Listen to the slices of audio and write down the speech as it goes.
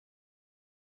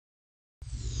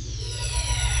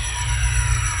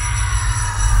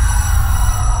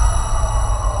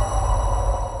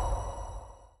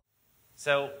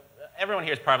So everyone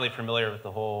here is probably familiar with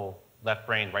the whole left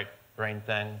brain, right brain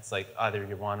thing. It's like either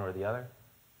you're one or the other.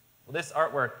 Well, this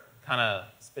artwork kind of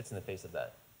spits in the face of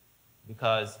that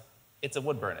because it's a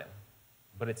wood burning,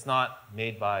 but it's not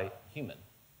made by a human.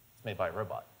 It's made by a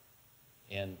robot.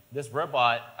 And this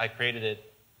robot, I created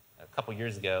it a couple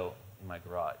years ago in my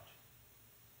garage.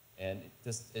 And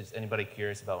just, is anybody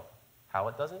curious about how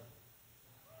it does it?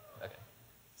 Okay.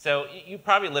 So you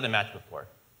probably lit a match before.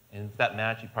 And with that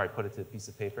match, you probably put it to a piece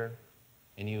of paper,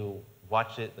 and you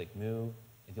watch it like move,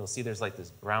 and you'll see there's like this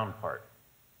brown part,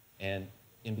 and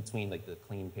in between like the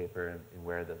clean paper and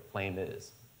where the flame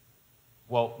is.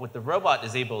 Well, what the robot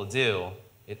is able to do,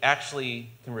 it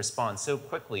actually can respond so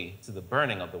quickly to the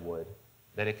burning of the wood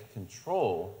that it can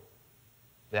control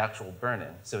the actual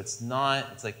burning. So it's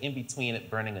like in between it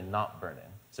burning and not burning.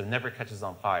 So it never catches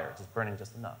on fire, it's just burning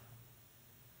just enough.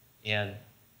 And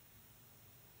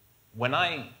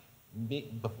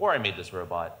before I made this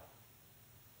robot,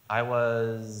 I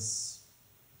was,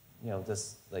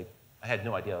 just like, I had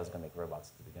no idea I was going to make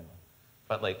robots to begin with.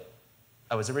 But like,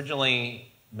 I was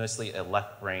originally mostly a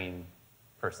left brain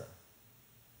person.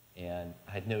 And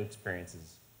I had no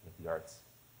experiences with the arts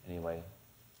anyway,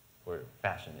 or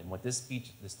fashion. And what this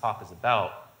talk is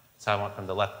about is how I went from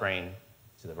the left brain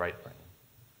to the right brain.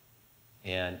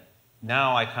 And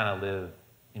now I kind of live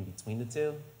in between the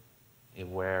two,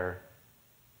 where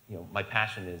my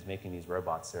passion is making these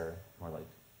robots that are more like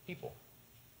people.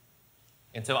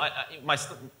 And so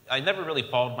I never really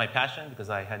followed my passion because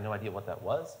I had no idea what that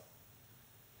was.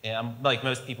 And I'm like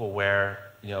most people where,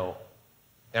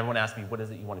 everyone asked me, what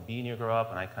is it you want to be when you grow up?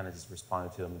 And I kind of just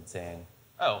responded to them and saying,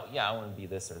 oh, yeah, I want to be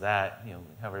this or that,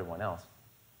 have everyone else.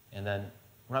 And then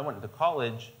when I went into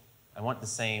college, I went the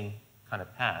same kind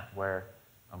of path where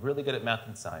I'm really good at math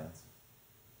and science.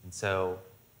 And so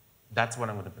that's what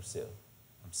I'm going to pursue.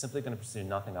 I'm simply going to pursue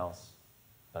nothing else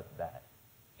but that.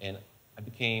 And I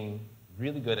became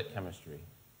really good at chemistry.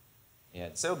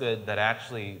 And so good that I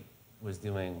actually was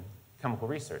doing chemical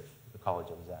research at the college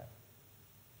I was at.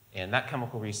 And that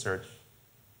chemical research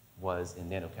was in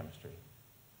nanochemistry.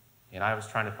 And I was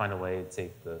trying to find a way to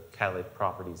take the catalytic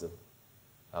properties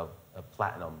of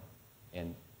platinum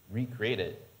and recreate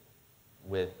it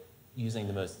with using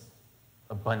the most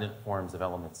abundant forms of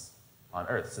elements on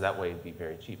Earth. So that way it'd be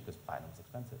very cheap because platinum's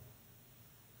expensive.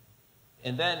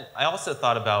 And then I also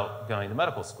thought about going to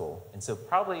medical school. And so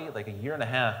probably like a year and a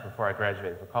half before I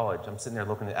graduated from college, I'm sitting there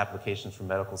looking at applications for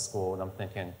medical school, and I'm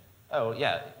thinking, oh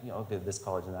yeah, I'll go to this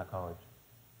college and that college.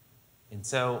 And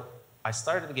so I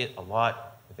started to get a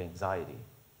lot of anxiety,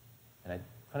 and I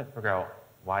couldn't figure out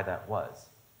why that was.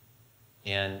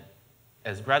 And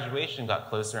as graduation got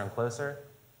closer and closer,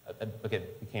 I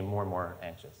became more and more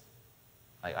anxious.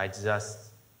 It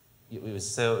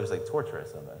was like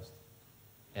torturous almost.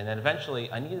 And then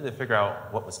eventually, I needed to figure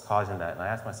out what was causing that, and I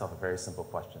asked myself a very simple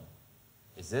question.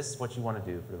 Is this what you want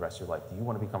to do for the rest of your life? Do you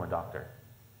want to become a doctor?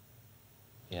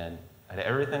 And I had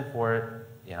everything for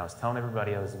it, I was telling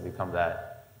everybody I was going to become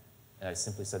that, and I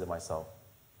simply said to myself,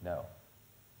 no,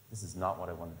 this is not what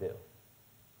I want to do.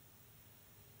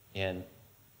 And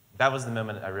that was the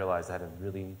moment I realized I had a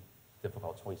really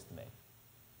difficult choice to make.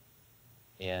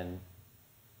 And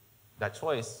that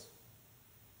choice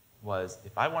was,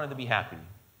 if I wanted to be happy,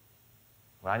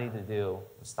 what I needed to do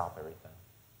was stop everything.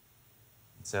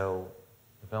 And so,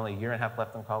 with only a year and a half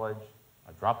left in college,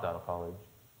 I dropped out of college.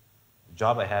 The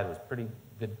job I had was a pretty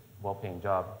good, well-paying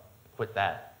job. I quit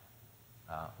that.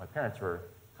 My parents were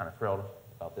kind of thrilled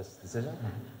about this decision.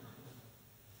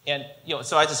 And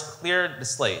so I just cleared the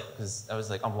slate because I was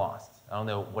like, I'm lost. I don't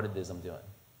know what it is I'm doing.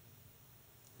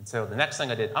 And so the next thing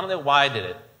I did, I don't know why I did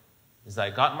it, is I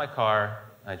got in my car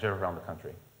and I drove around the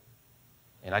country.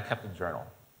 And I kept a journal.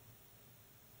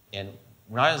 And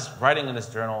when I was writing in this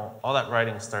journal, all that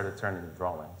writing started turning into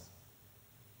drawings.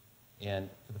 And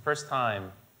for the first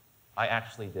time, I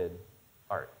actually did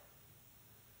art.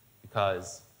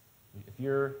 Because if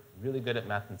you're really good at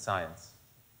math and science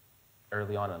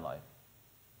early on in life,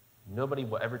 nobody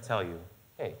will ever tell you,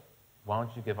 hey, why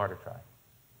don't you give art a try?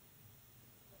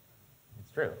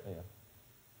 It's true.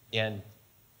 Yeah. And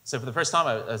so for the first time,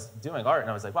 I was doing art, and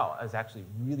I was like, wow, I was actually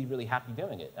really, really happy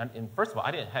doing it. And first of all,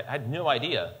 I had no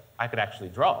idea I could actually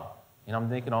draw. I'm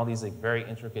making all these like very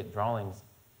intricate drawings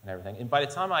and everything. And by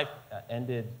the time I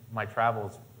ended my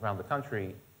travels around the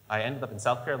country, I ended up in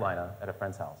South Carolina at a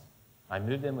friend's house. I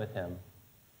moved in with him,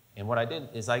 and what I did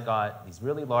is I got these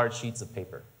really large sheets of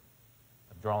paper,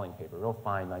 of drawing paper, real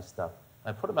fine, nice stuff.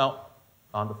 I put them out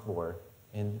on the floor,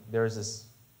 and there was this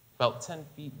about 10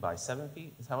 feet by 7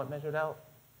 feet is how it measured out.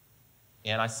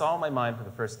 And I saw in my mind for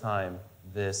the first time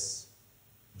this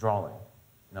drawing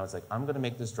And I was like, I'm going to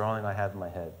make this drawing I have in my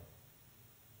head.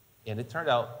 And it turned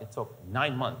out it took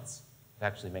 9 months to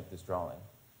actually make this drawing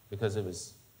because it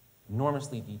was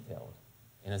enormously detailed.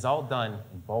 And it's all done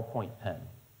in ballpoint pen.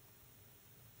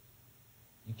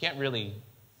 You can't really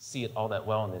see it all that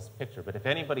well in this picture, but if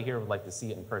anybody here would like to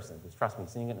see it in person, because trust me,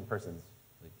 seeing it in person is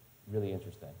like really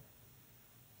interesting.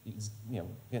 You know,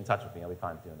 get in touch with me, I'll be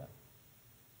fine doing that.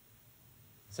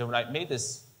 So when I made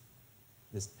this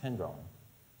pen drawing,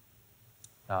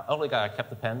 elderly guy, I kept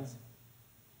the pens,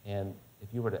 and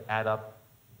if you were to add up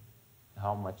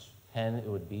how much pen it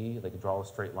would be, like draw a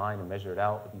straight line and measure it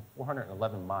out, it would be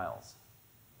 411 miles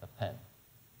of pen.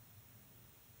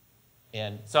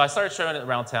 And so I started showing it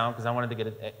around town because I wanted to get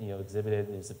it, you know, exhibited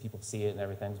and so people see it and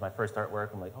everything. It was my first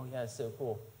artwork. I'm like, oh yeah, it's so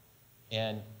cool.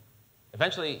 And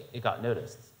eventually it got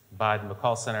noticed by the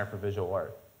McCall Center for Visual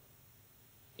Art.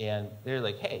 And they're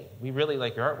like, hey, we really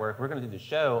like your artwork. We're going to do the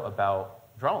show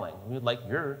about drawing. We would like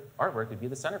your artwork to be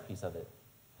the centerpiece of it.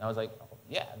 And I was like, oh,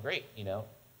 yeah, great, you know.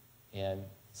 And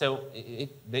so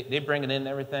they bring it in and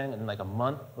everything, and like a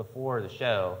month before the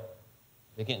show,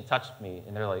 they get in touch with me,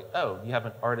 and they're like, oh, you have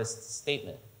an artist's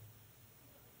statement.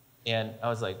 And I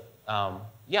was like,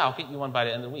 yeah, I'll get you one by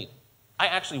the end of the week. I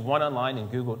actually went online and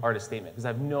Googled artist statement because I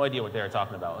have no idea what they were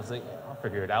talking about. I was like, I'll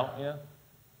figure it out, you know?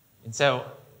 And so,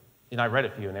 you know, I read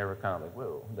a few, and they were kind of like,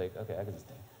 whoa, like, okay, I can just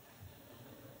think.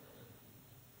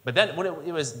 But then when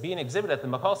it was being exhibited at the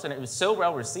McCall Center, it was so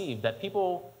well received that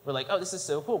people were like, oh, this is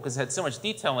so cool because it had so much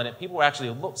detail in it. People were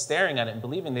actually staring at it and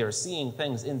believing they were seeing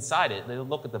things inside it. They would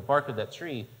look at the bark of that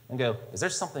tree and go, is there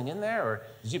something in there? Or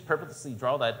did you purposely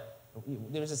draw that?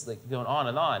 It was just like going on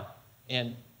and on.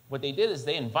 And what they did is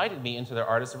they invited me into their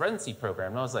artist residency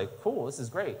program. And I was like, cool, this is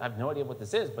great. I have no idea what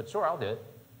this is, but sure, I'll do it.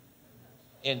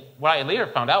 And what I later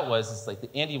found out was it's like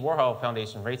the Andy Warhol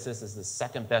Foundation rates this as the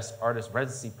second best artist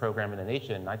residency program in the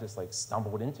nation. And I just like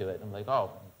stumbled into it. I'm like,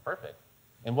 oh, perfect.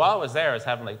 And while I was there, I was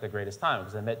having like the greatest time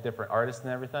because I met different artists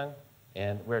and everything.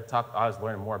 And I was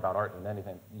learning more about art than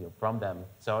anything, you know, from them.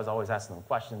 So I was always asking them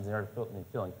questions and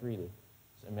feeling free to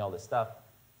send me all this stuff.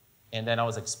 And then I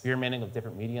was experimenting with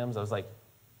different mediums. I was like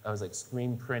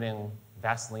screen printing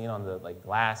Vaseline on the like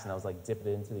glass, and I was like dipping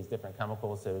it into these different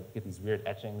chemicals to get these weird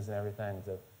etchings and everything.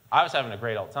 So I was having a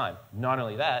great old time. Not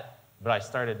only that, but I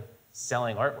started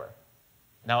selling artwork.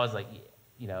 And I was like, yeah,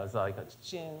 you know, it's like a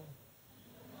ching.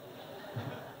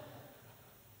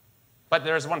 But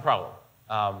there's one problem.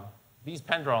 These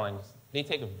pen drawings, they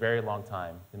take a very long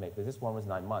time to make. This one was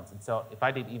 9 months. And so if I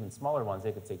did even smaller ones,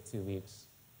 they could take 2 weeks,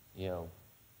 you know,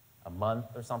 a month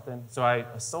or something. So I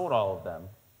sold all of them.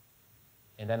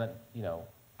 And then, you know,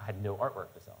 I had no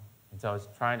artwork to sell. And so I was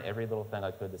trying every little thing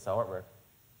I could to sell artwork.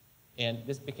 And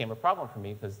this became a problem for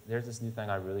me because there's this new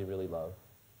thing I really, really love.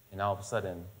 And all of a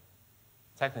sudden,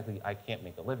 technically, I can't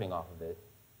make a living off of it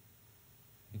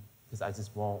because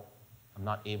I'm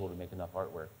not able to make enough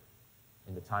artwork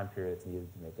in the time period it's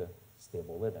needed to make a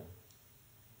stable living.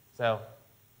 So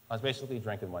I was basically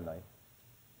drinking one night.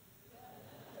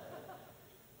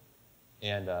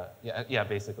 And yeah,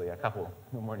 basically a couple,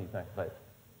 no more than you think. But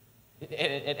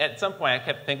at some point, I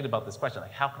kept thinking about this question,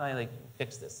 like, how can I like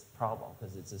fix this problem?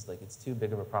 Because it's just like, it's too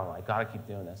big of a problem. I gotta keep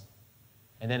doing this.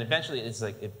 And then eventually, it's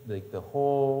like, the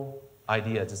whole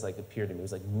idea just like appeared to me. It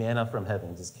was like manna from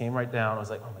heaven. It just came right down. I was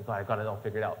like, oh my God, I got it all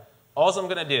figured out. All I'm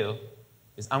gonna do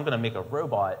is I'm gonna make a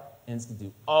robot, and it's gonna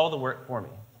do all the work for me.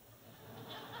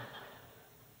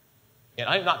 And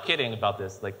I'm not kidding about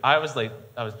this. Like, I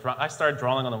started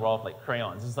drawing on the wall with like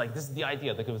crayons. It's like, this is the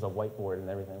idea. Like, it was a whiteboard and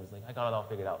everything. It was like, I got it all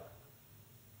figured out.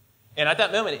 And at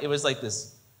that moment, it was like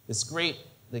this great,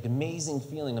 like, amazing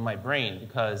feeling in my brain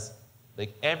because,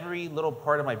 like, every little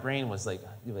part of my brain was like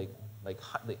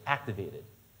activated.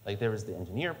 Like, there was the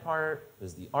engineer part, there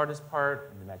was the artist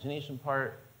part, the imagination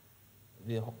part,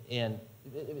 and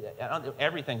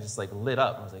everything just like lit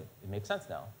up. I was like, it makes sense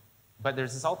now. But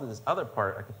there's also this other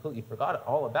part I completely forgot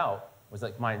all about, was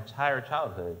like my entire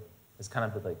childhood has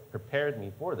kind of like prepared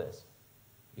me for this.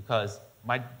 Because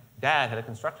my dad had a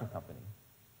construction company,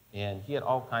 and he had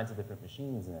all kinds of different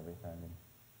machines and everything. And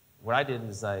what I did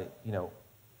was you know,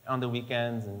 on the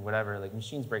weekends and whatever, like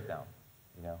machines break down,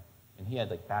 you know. And he had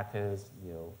like backhoes,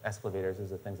 you know, excavators,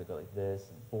 those are things that go like this,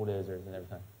 and bulldozers and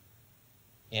everything.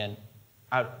 And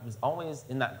I was always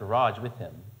in that garage with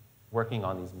him, working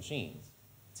on these machines,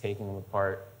 taking them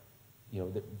apart, you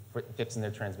know, fixing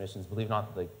their transmissions. Believe it or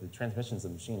not, like the transmissions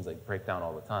of machines like break down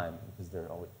all the time because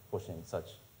they're always pushing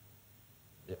such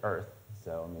the earth.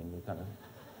 So I mean, we kind of.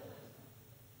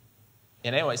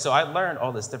 And anyway, so I learned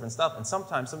all this different stuff, and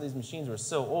sometimes some of these machines were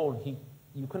so old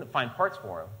you couldn't find parts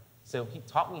for them. So he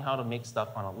taught me how to make stuff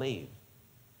on a lathe,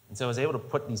 and so I was able to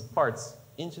put these parts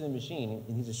into the machine,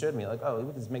 and he just showed me, like, oh, we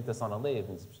would just make this on a lathe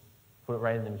and just put it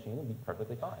right in the machine and be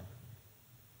perfectly fine.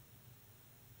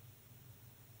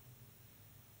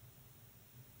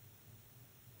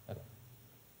 Okay.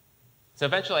 So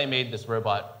eventually I made this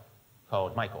robot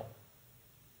called Michael.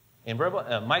 And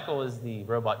Michael is the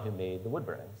robot who made the wood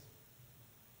burnings.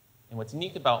 And what's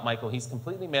unique about Michael, he's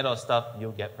completely made out of stuff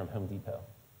you'll get from Home Depot.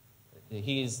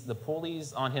 The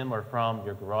pulleys on him are from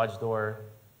your garage door.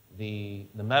 The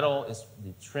metal is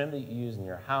the trim that you use in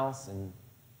your house, and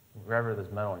wherever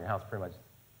there's metal in your house, pretty much,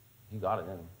 you got it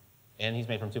in him. And he's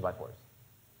made from 2x4s.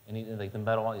 And like the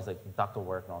metal is like ductile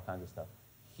work and all kinds of stuff.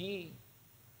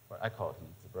 I call it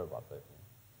he's a robot, but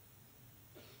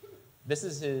this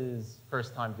is his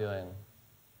first time doing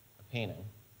a painting.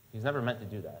 He's never meant to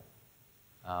do that.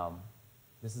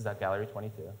 This is at Gallery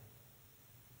 22.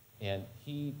 And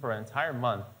he, for an entire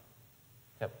month,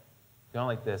 kept going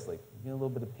like this, like getting a little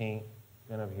bit of paint,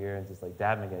 going over here, and just like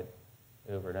dabbing it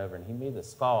over and over. And he made the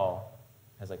skull,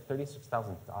 has like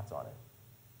 36,000 dots on it.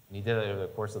 And he did it over the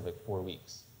course of like 4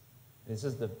 weeks. This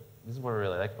is what I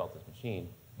really like about this machine.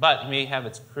 But it may have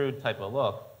its crude type of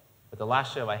look, but the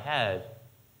last show I had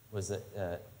was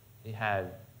that it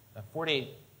had 48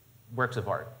 works of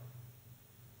art.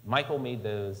 Michael made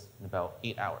those in about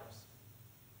 8 hours.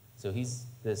 So he's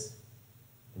this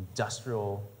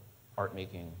industrial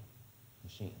art-making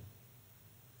machine.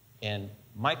 And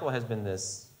Michael has been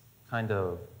this kind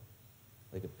of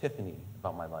like epiphany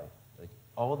about my life. Like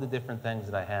all the different things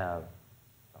that I have,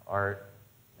 the art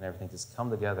and everything, just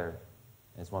come together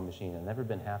in this one machine. I've never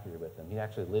been happier with him. He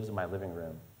actually lives in my living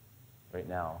room right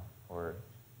now, or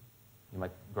my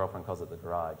girlfriend calls it the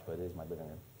garage, but it is my living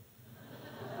room.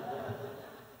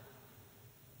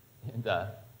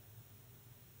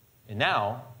 And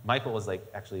now, Michael is like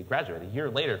actually graduated. A year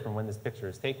later from when this picture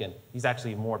is taken, he's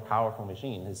actually a more powerful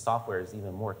machine. His software is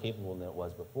even more capable than it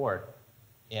was before.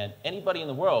 And anybody in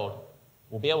the world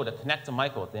will be able to connect to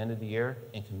Michael at the end of the year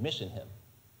and commission him.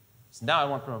 So now I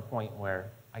went from a point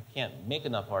where I can't make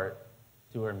enough art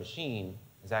to where a machine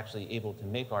is actually able to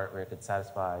make art where it could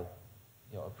satisfy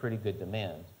a pretty good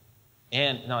demand.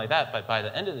 And not only that, but by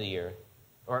the end of the year,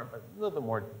 or a little bit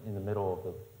more in the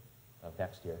middle of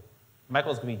next year,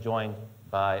 Michael's going to be joined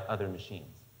by other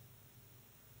machines,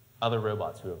 other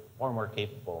robots who are far more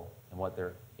capable in what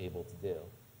they're able to do.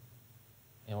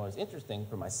 And what was interesting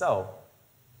for myself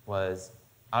was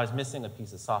I was missing a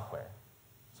piece of software.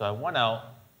 So I went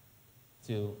out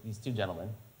to these two gentlemen.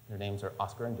 Their names are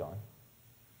Oscar and John.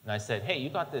 And I said, hey, you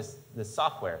got this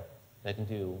software that can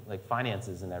do like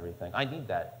finances and everything. I need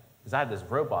that because I have this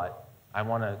robot. I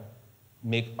want to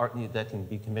make art that can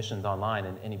be commissioned online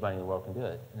and anybody in the world can do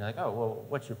it. And they're like, oh, well,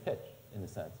 what's your pitch in a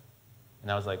sense?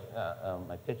 And I was like,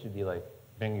 my pitch would be like,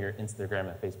 bring your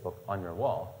Instagram and Facebook on your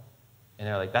wall. And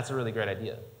they're like, that's a really great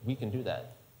idea. We can do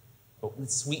that. But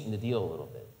let's sweeten the deal a little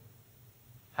bit.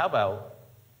 How about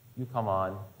you come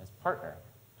on as partner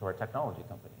to our technology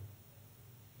company?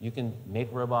 You can make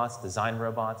robots, design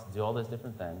robots, do all those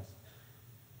different things.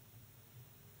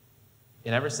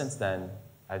 And ever since then,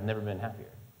 I've never been happier.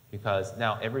 Because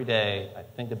now every day I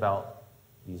think about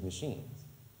these machines.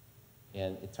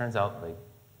 And it turns out like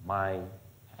my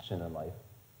passion in life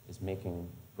is making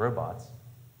robots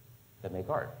that make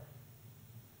art.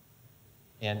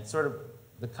 And sort of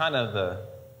the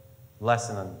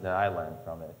lesson that I learned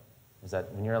from it is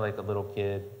that when you're like a little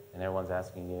kid and everyone's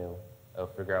asking you,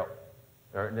 figure out,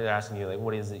 or they're asking you like,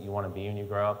 what is it you want to be when you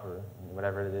grow up, or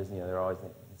whatever it is, they're always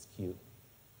like, it's cute.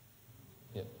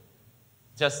 Yeah.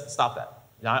 Just stop that.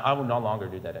 I will no longer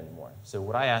do that anymore. So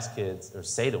what I ask kids, or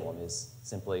say to them, is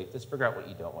simply just figure out what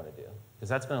you don't want to do. Because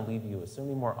that's going to leave you with so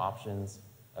many more options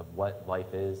of what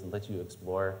life is and let you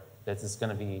explore that's just going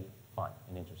to be fun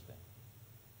and interesting.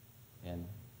 And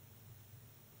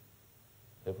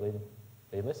hopefully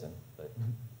they listen.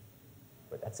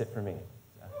 But that's it for me.